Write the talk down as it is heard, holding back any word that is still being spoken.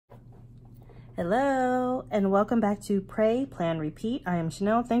Hello and welcome back to Pray, Plan, Repeat. I am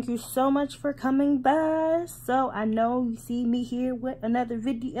Chanel. Thank you so much for coming by. So I know you see me here with another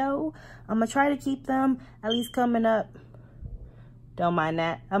video. I'm gonna try to keep them at least coming up. Don't mind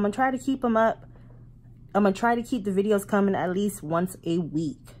that. I'm gonna try to keep them up. I'm gonna try to keep the videos coming at least once a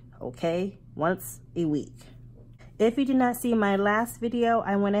week. Okay, once a week. If you did not see my last video,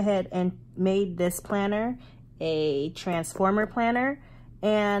 I went ahead and made this planner a transformer planner.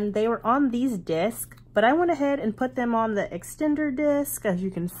 And they were on these discs, but I went ahead and put them on the extender disc. As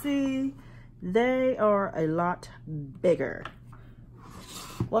you can see, they are a lot bigger.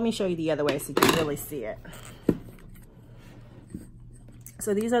 Let me show you the other way so you can really see it.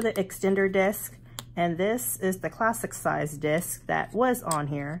 So these are the extender discs, and this is the classic size disc that was on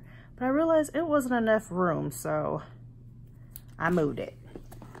here, but I realized it wasn't enough room, so I moved it.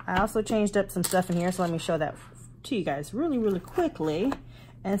 I also changed up some stuff in here, so let me show that to you guys really quickly.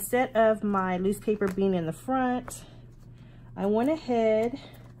 Instead of my loose paper being in the front, I went ahead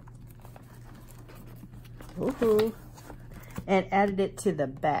and added it to the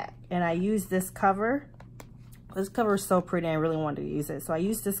back. And I used this cover. This cover is so pretty, I really wanted to use it. So I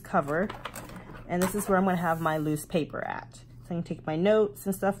used this cover, and this is where I'm gonna have my loose paper at. So I can take my notes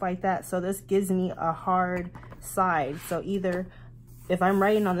and stuff like that. So this gives me a hard side. So either if I'm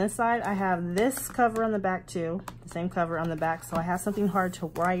writing on this side, I have this cover on the back too, the same cover on the back, so I have something hard to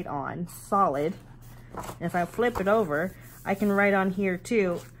write on, solid. And if I flip it over, I can write on here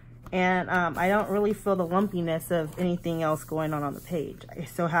too, and I don't really feel the lumpiness of anything else going on the page. I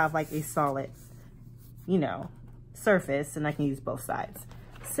still have like a solid, you know, surface, and I can use both sides.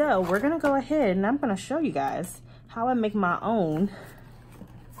 So we're gonna go ahead and I'm gonna show you guys how I make my own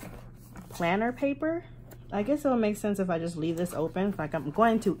planner paper. I guess it'll make sense if I just leave this open. Like I'm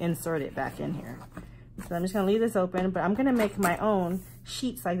going to insert it back in here. So I'm just gonna leave this open, but I'm gonna make my own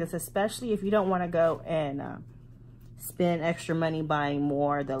sheets like this, especially if you don't wanna go and spend extra money buying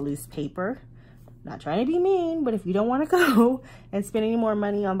more of the loose paper. Not trying to be mean, but if you don't wanna go and spend any more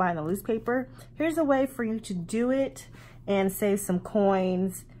money on buying the loose paper, here's a way for you to do it and save some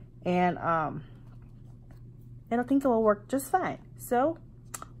coins, and I think it will work just fine. So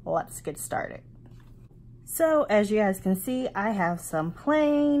let's get started. So as you guys can see, I have some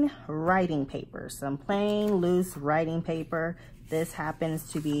plain writing paper, some plain loose writing paper. This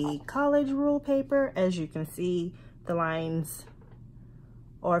happens to be college rule paper. As you can see, the lines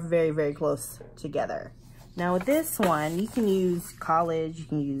are very close together. Now with this one, you can use college, you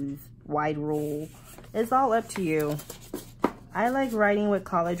can use wide rule. It's all up to you. I like writing with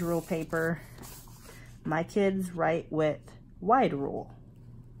college rule paper. My kids write with wide rule.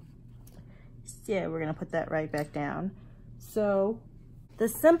 Yeah, we're gonna put that right back down. So the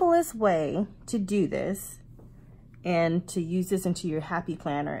simplest way to do this and to use this into your happy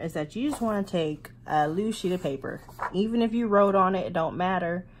planner is that you just want to take a loose sheet of paper. Even if you wrote on it, it don't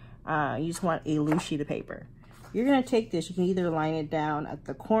matter. You just want a loose sheet of paper. You're gonna take this, you can either line it down at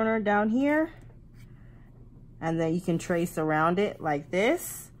the corner down here, and then you can trace around it like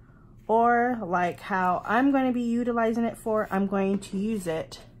this, or like how I'm going to be utilizing it for, I'm going to use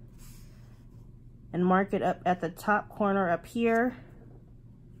it and mark it up at the top corner up here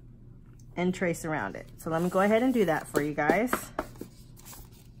and trace around it. So let me go ahead and do that for you guys.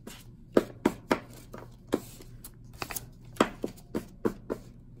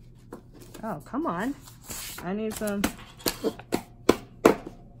 Oh, come on. I need some. All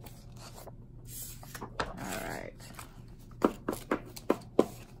right.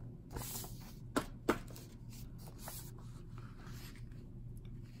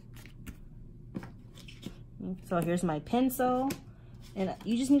 So here's my pencil, and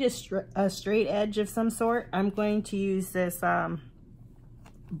you just need a straight edge of some sort. I'm going to use this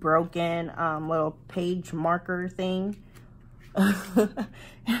broken little page marker thing.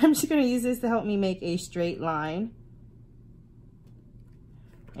 I'm just going to use this to help me make a straight line.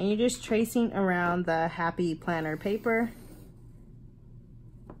 And you're just tracing around the happy planner paper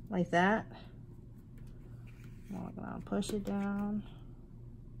like that. I'm going to push it down.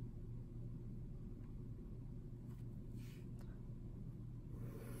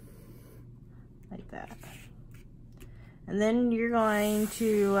 Like that. And then you're going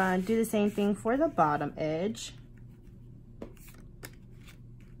to do the same thing for the bottom edge.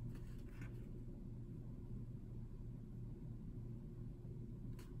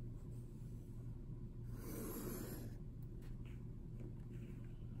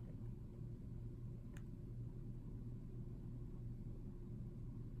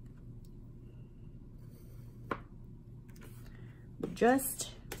 Just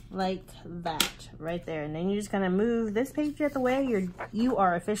like that right there. And then you're just gonna move this page out the way. You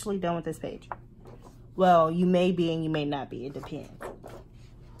are officially done with this page. Well, you may be and you may not be, it depends.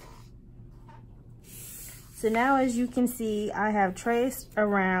 So now, as you can see, I have traced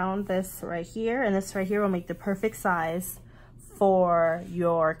around this right here, and this right here will make the perfect size for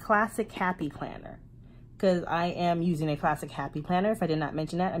your classic happy planner, because I am using a classic happy planner. If I did not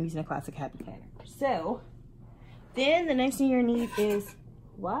mention that, I'm using a classic happy planner. So then the next thing you're gonna need is,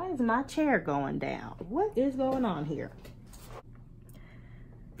 why is my chair going down? What is going on here?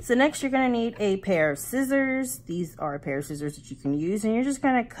 So next you're gonna need a pair of scissors. These are a pair of scissors that you can use, and you're just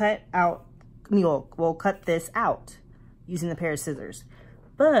gonna cut out, we'll cut this out using the pair of scissors.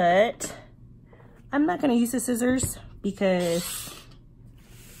 But I'm not gonna use the scissors because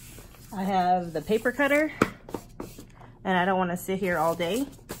I have the paper cutter and I don't wanna sit here all day.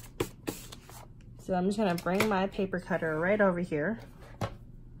 So I'm just gonna bring my paper cutter right over here,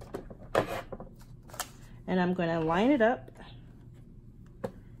 and I'm gonna line it up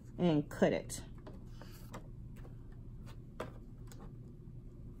and cut it.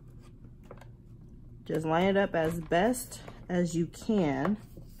 Just line it up as best as you can.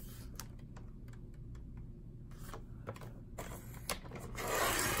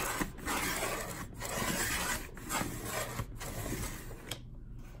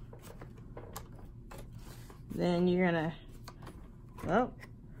 Then you're gonna, well,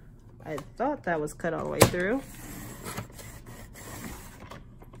 I thought that was cut all the way through.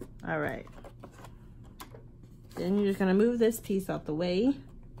 All right. Then you're just gonna move this piece out the way.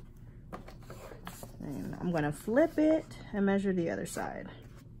 And I'm gonna flip it and measure the other side.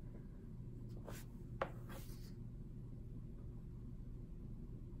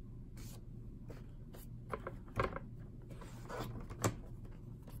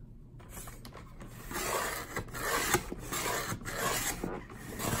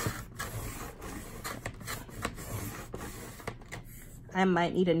 I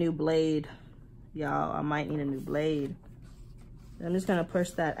might need a new blade, y'all. I might need a new blade. I'm just gonna push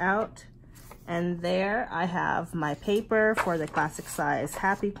that out. And there I have my paper for the classic size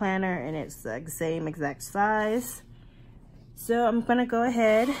happy planner, and it's the same exact size. So I'm gonna go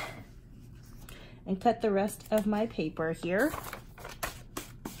ahead and cut the rest of my paper here.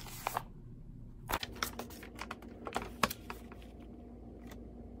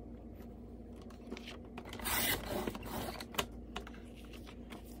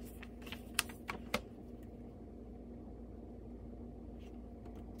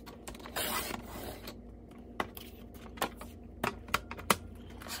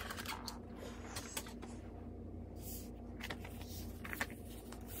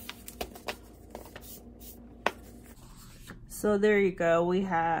 So there you go. We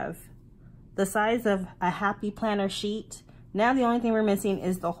have the size of a happy planner sheet. Now the only thing we're missing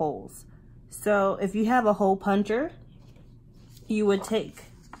is the holes. So if you have a hole puncher, you would take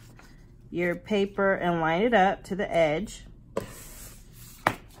your paper and line it up to the edge.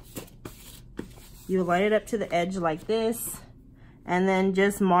 You line it up to the edge like this, and then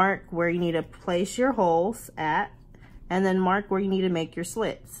just mark where you need to place your holes at, and then mark where you need to make your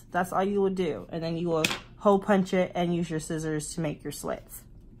slits. That's all you would do. And then you will hole punch it and use your scissors to make your slits.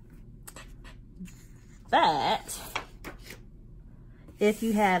 But if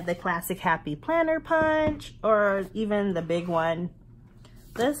you have the classic happy planner punch, or even the big one,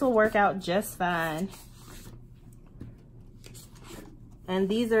 this will work out just fine. And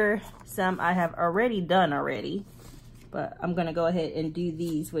these are some I have already done already, but I'm gonna go ahead and do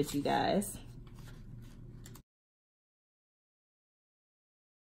these with you guys.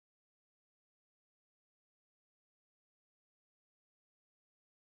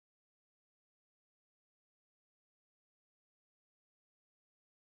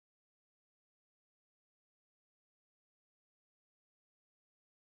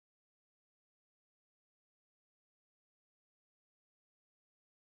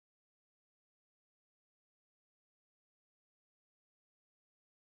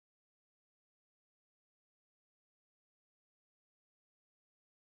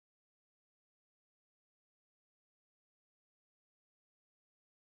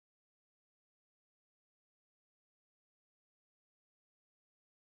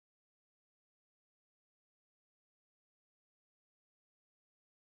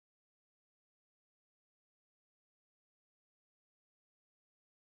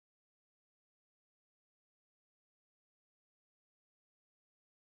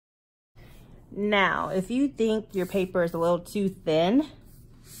 Now, if you think your paper is a little too thin,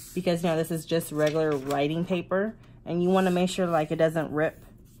 because, you know, this is just regular writing paper, and you want to make sure, like, it doesn't rip,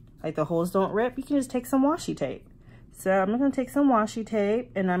 like the holes don't rip, you can just take some washi tape. So I'm going to take some washi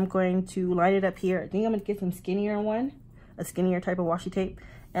tape, and I'm going to line it up here. I think I'm going to get some skinnier one, a skinnier type of washi tape,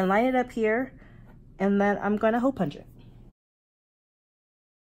 and line it up here, and then I'm going to hole punch it.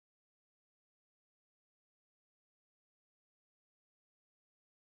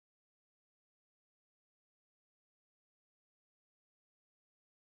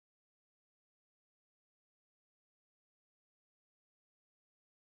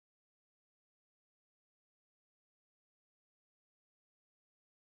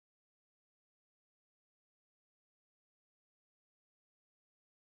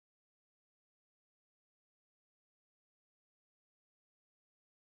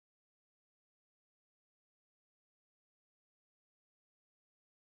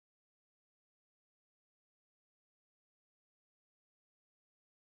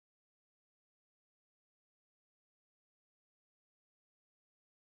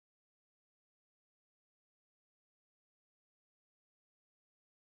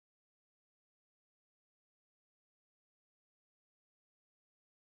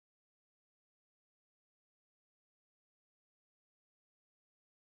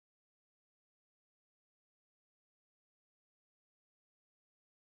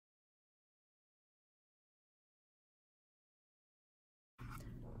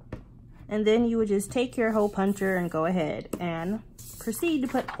 And then you would just take your hole puncher and go ahead and proceed to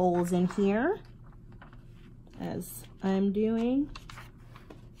put holes in here, as I'm doing.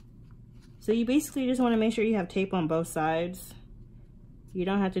 So you basically just want to make sure you have tape on both sides. You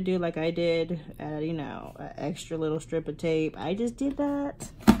don't have to do like I did, you know, an extra little strip of tape. I just did that.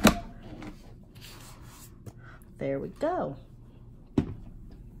 There we go.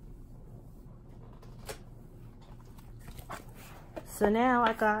 So now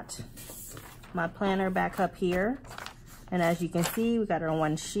I got my planner back up here, and as you can see, we got it on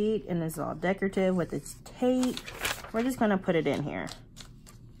one sheet and it's all decorative with its tape. We're just gonna put it in here.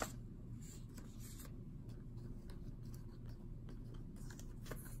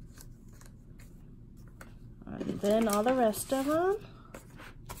 And then all the rest of them.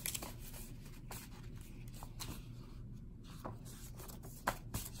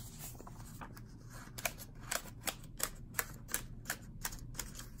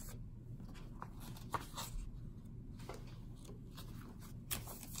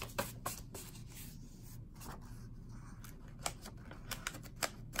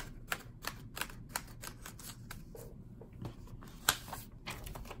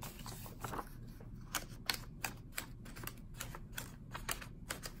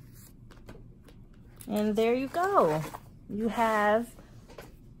 And there you go. You have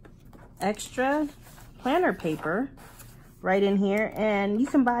extra planner paper right in here, and you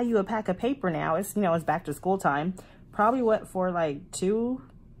can buy you a pack of paper now. It's, you know, it's back to school time. Probably what, for like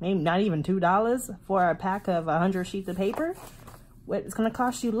maybe not even $2 for a pack of 100 sheets of paper. It's gonna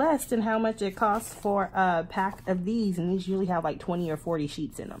cost you less than how much it costs for a pack of these, and these usually have like 20 or 40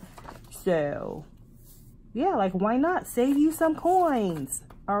 sheets in them. So yeah, like why not save you some coins?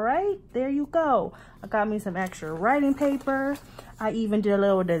 All right, there you go. I got me some extra writing paper. I even did a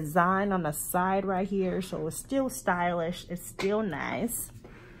little design on the side right here, so it's still stylish, it's still nice.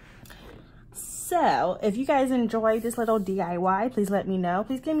 So if you guys enjoyed this little DIY, please let me know.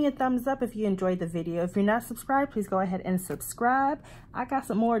 Please give me a thumbs up if you enjoyed the video. If you're not subscribed, please go ahead and subscribe. I got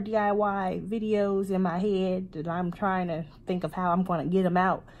some more DIY videos in my head that I'm trying to think of how I'm going to get them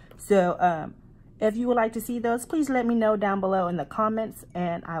out. So if you would like to see those, please let me know down below in the comments,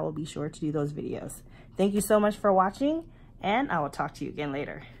 and I will be sure to do those videos. Thank you so much for watching, and I will talk to you again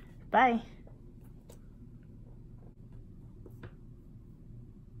later. Bye.